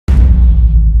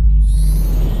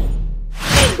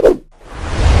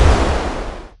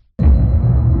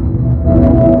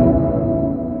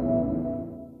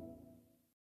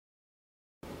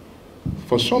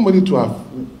for somebody to have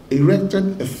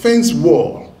erected a fence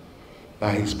wall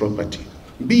by his property,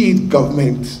 be it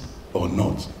government or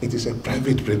not. It is a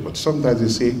private property. Sometimes they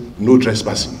say no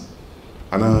trespassing.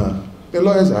 And the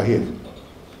lawyers are here.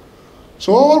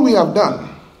 So all we have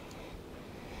done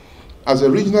as a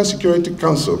regional security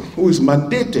council who is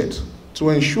mandated to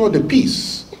ensure the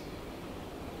peace,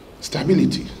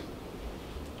 stability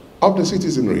of the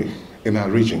citizenry in our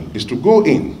region is to go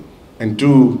in and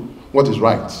do what is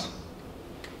right.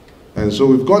 And so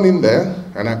we've gone in there,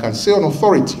 and I can say on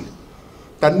authority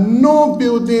that no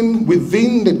building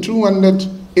within the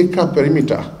 200-acre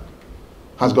perimeter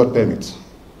has got permits.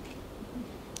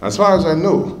 As far as I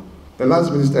know, the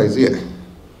lands minister is here.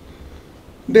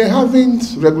 They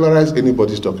haven't regularized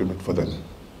anybody's document for them.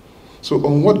 So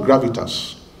on what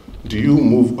gravitas do you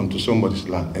move onto somebody's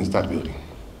land and start building?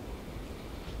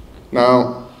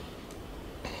 Now,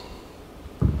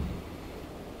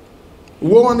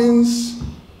 warnings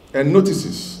and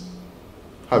notices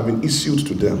have been issued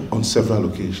to them on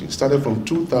several occasions, started from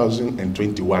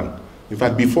 2021. In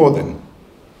fact, before then.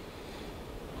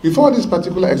 Before this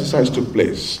particular exercise took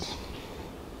place,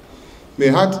 they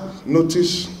had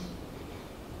notice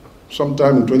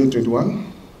sometime in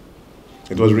 2021.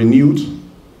 It was renewed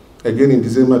again in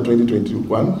December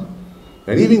 2021.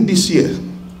 And even this year,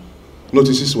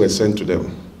 notices were sent to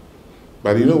them.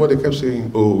 But you know what they kept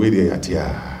saying? Oh, where they at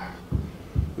here?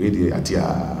 Where they at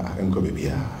here? Nkommo Wo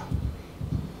Ho.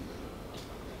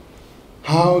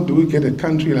 How do we get a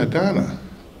country like Ghana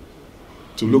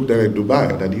to look like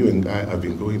Dubai that you and I have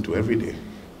been going to every day?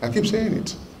 I keep saying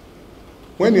it.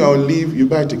 When you're on leave, you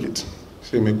buy a ticket.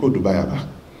 Say, me go Dubai.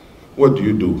 What do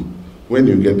you do? When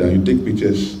you get there, you take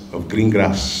pictures of green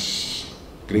grass,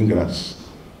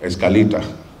 escalator,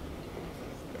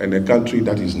 and a country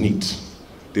that is neat.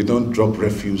 They don't drop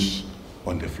refuse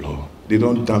on the floor. They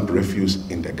don't dump refuse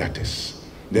in the gutters.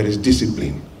 There is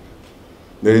discipline.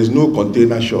 There is no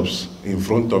container shops in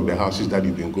front of the houses that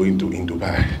you've been going to in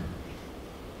Dubai.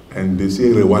 And they say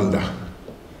Rwanda.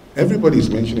 Everybody is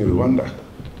mentioning Rwanda.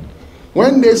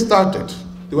 When they started,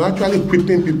 they were actually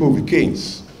whipping people with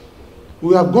canes.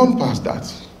 We have gone past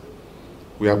that.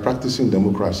 We are practicing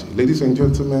democracy. Ladies and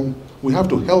gentlemen, we have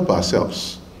to help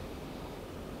ourselves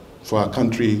for our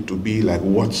country to be like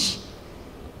what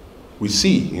we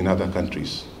see in other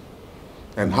countries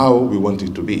and how we want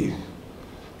it to be.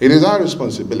 It is our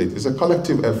responsibility. It's a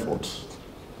collective effort.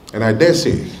 And I dare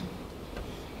say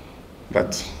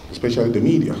that, especially the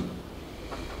media,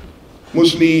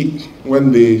 mostly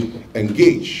when they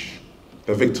engage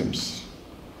the victims,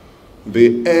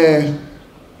 they air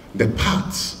the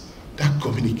parts that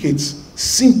communicates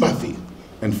sympathy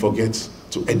and forget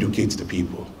to educate the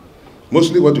people.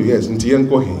 Mostly what we hear is, oh,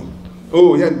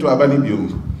 yentu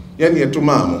abanibium, yetu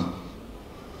mamu.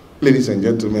 Ladies and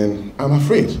gentlemen, I'm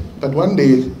afraid that one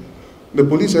day the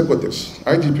police headquarters,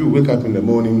 IGP will wake up in the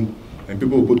morning and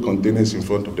people will put containers in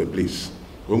front of the place.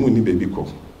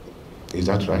 Is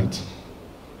that right?